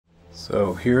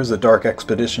So here's a Dark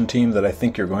Expedition team that I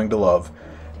think you're going to love.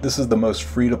 This is the most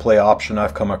free-to-play option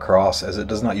I've come across, as it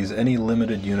does not use any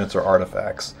limited units or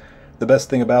artifacts. The best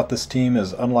thing about this team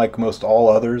is, unlike most all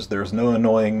others, there's no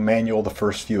annoying manual the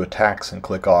first few attacks and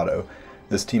click auto.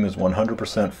 This team is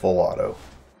 100% full auto.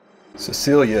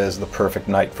 Cecilia is the perfect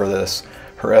knight for this.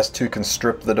 Her S2 can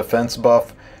strip the defense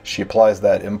buff, she applies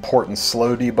that important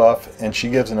slow debuff, and she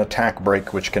gives an attack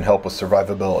break which can help with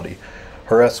survivability.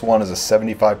 Her S1 is a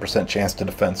 75% chance to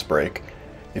defense break.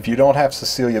 If you don't have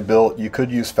Cecilia built, you could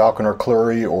use Falconer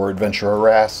Clury or Adventure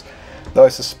Harass, though I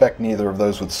suspect neither of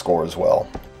those would score as well.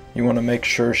 You want to make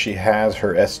sure she has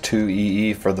her S2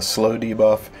 EE for the slow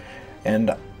debuff,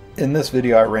 and in this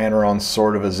video I ran her on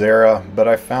Sword of Azera, but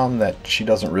I found that she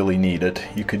doesn't really need it.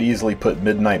 You could easily put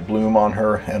Midnight Bloom on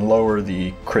her and lower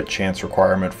the crit chance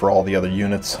requirement for all the other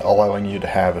units, allowing you to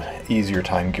have an easier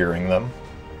time gearing them.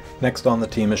 Next on the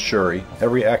team is Shuri.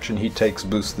 Every action he takes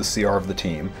boosts the CR of the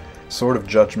team. Sword of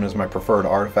Judgment is my preferred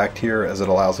artifact here, as it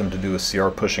allows him to do his CR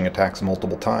pushing attacks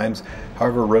multiple times.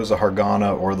 However, Rosa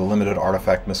Hargana or the limited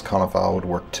artifact Miss Conifal would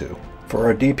work too. For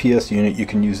our DPS unit, you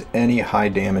can use any high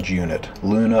damage unit.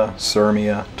 Luna,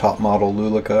 Sirmia, top model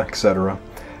Lulica, etc.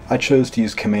 I chose to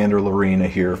use Commander Lorena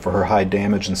here for her high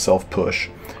damage and self push.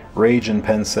 Rage and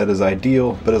Pen set is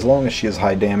ideal, but as long as she has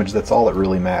high damage, that's all that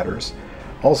really matters.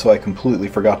 Also, I completely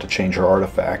forgot to change her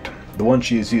artifact. The one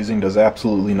she is using does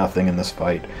absolutely nothing in this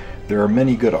fight. There are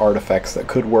many good artifacts that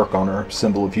could work on her,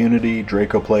 Symbol of Unity,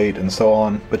 Draco Plate, and so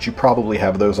on, but you probably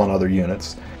have those on other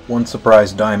units. One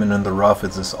surprise diamond in the rough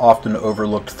is this often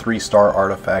overlooked 3-star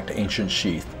artifact, Ancient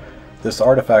Sheath. This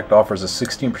artifact offers a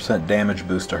 16% damage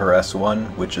boost to her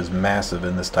S1, which is massive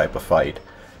in this type of fight.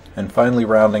 And finally,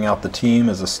 rounding out the team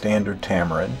is a standard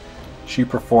Tamarin. She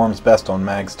performs best on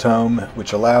Mag's Tome,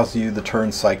 which allows you the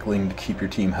turn cycling to keep your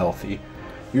team healthy.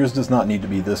 Yours does not need to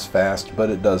be this fast, but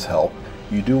it does help.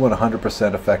 You do want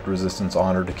 100% effect resistance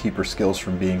on her to keep her skills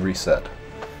from being reset.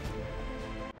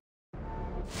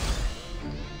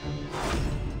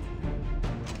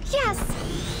 Yes!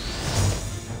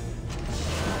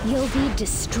 You'll be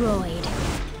destroyed.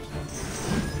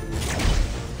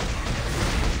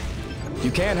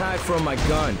 You can't hide from my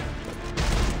gun.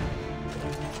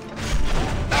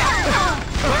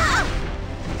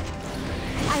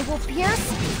 I will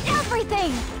pierce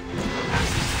everything!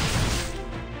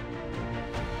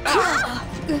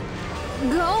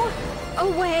 Go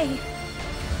away!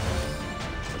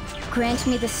 Grant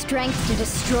me the strength to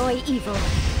destroy evil.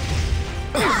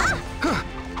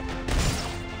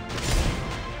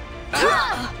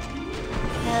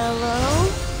 Hello?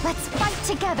 Let's fight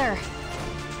together!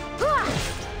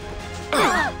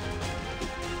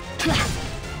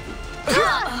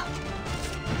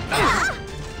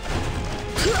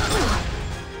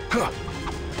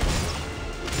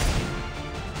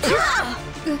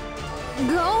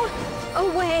 Go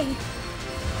away!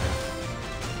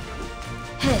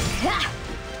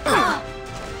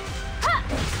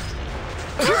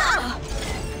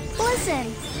 Listen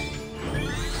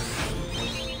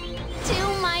to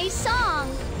my song,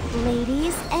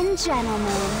 ladies and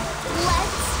gentlemen.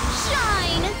 Let's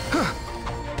shine!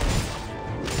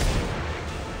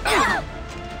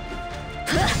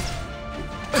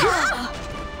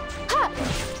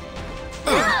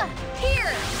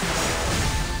 Here!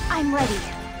 I'm ready.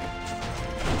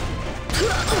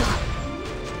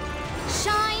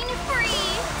 Shine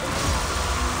free!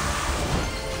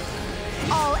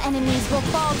 All enemies will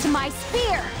fall to my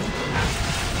spear!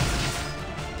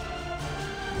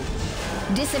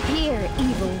 Disappear,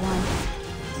 evil one.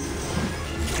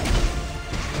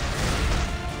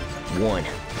 1,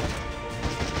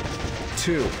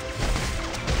 2.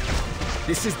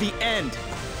 This is the end.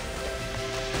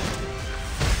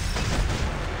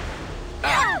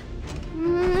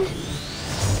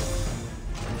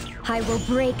 I will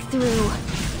break through.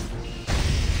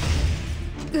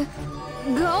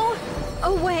 Go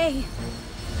away.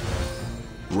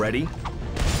 Ready?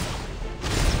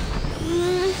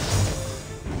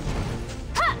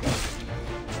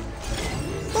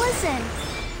 Listen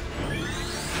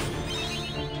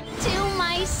to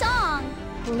my song,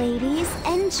 ladies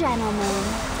and gentlemen.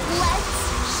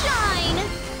 Let's shine.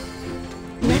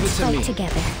 Leave Let's it to fight me.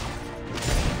 together.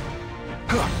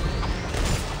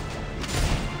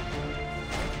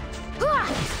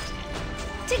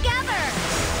 Together.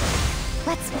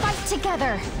 Let's fight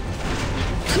together.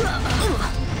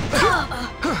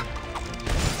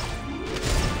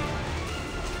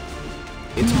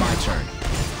 It's my turn.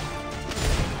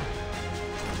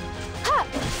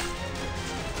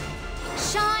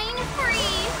 Shine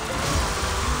free.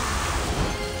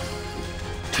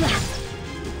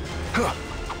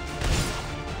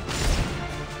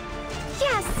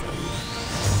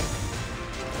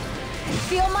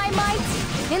 Feel my might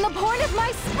in the point of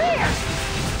my spear!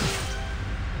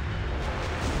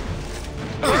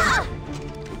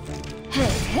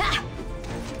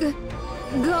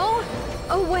 Go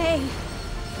away!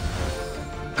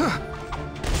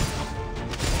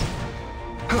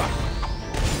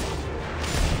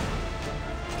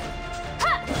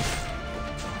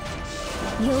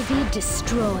 You'll be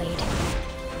destroyed.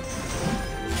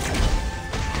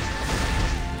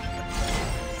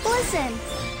 Listen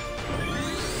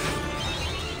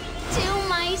to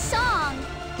my song.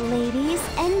 Ladies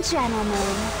and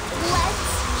gentlemen, let's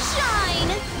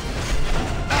shine!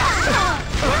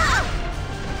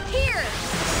 Here!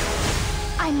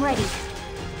 I'm ready.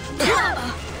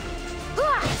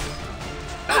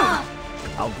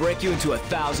 I'll break you into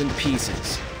 1,000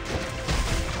 pieces.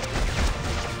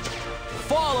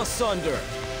 Fall asunder!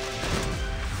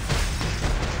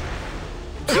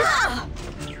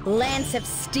 Lance of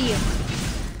Steel.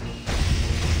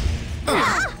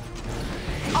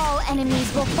 All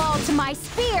enemies will fall to my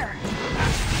spear.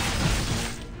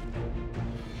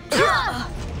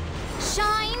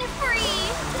 Shine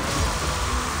free.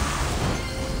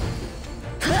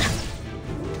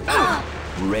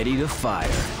 Ready to fire.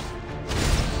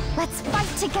 Let's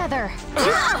fight together.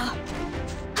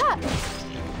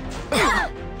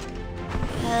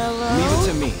 Hello? Leave it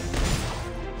to me.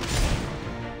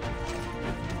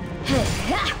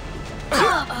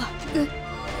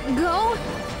 Go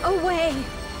away.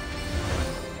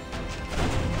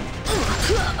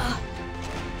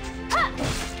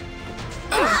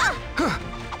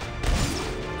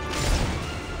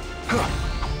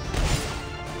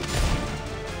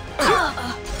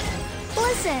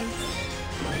 Listen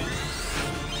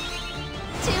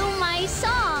to my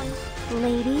song.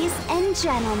 Ladies and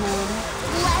gentlemen,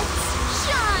 let's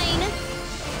shine.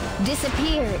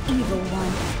 Disappear, evil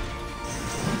one.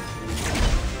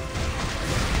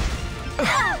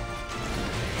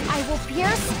 I will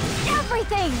pierce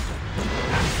everything!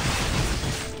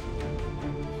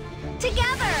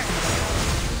 Together!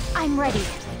 I'm ready.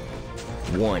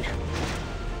 1,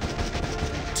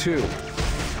 2.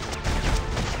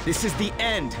 This is the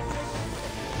end.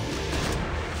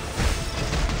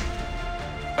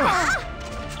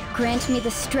 Grant me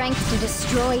the strength to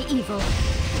destroy evil.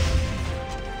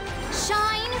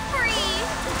 Shine free!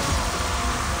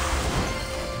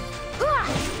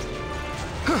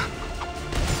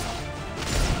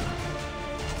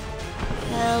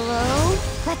 Hello?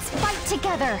 Let's fight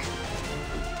together!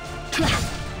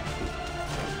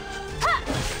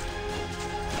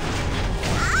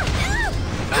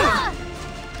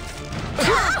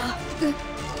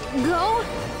 Go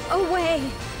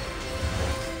away!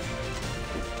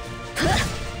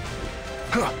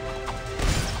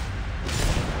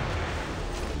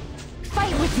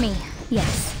 Fight with me,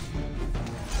 yes.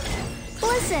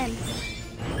 Listen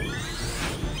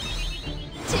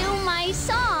to my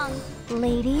song.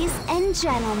 Ladies and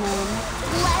gentlemen,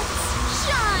 let's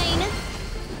shine!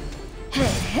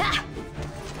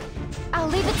 I'll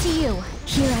leave it to you.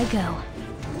 Here I go.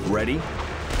 Ready?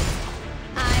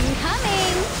 I'm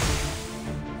coming!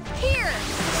 Here!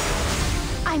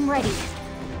 I'm ready.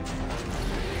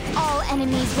 All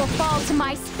enemies will fall to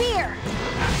my spear!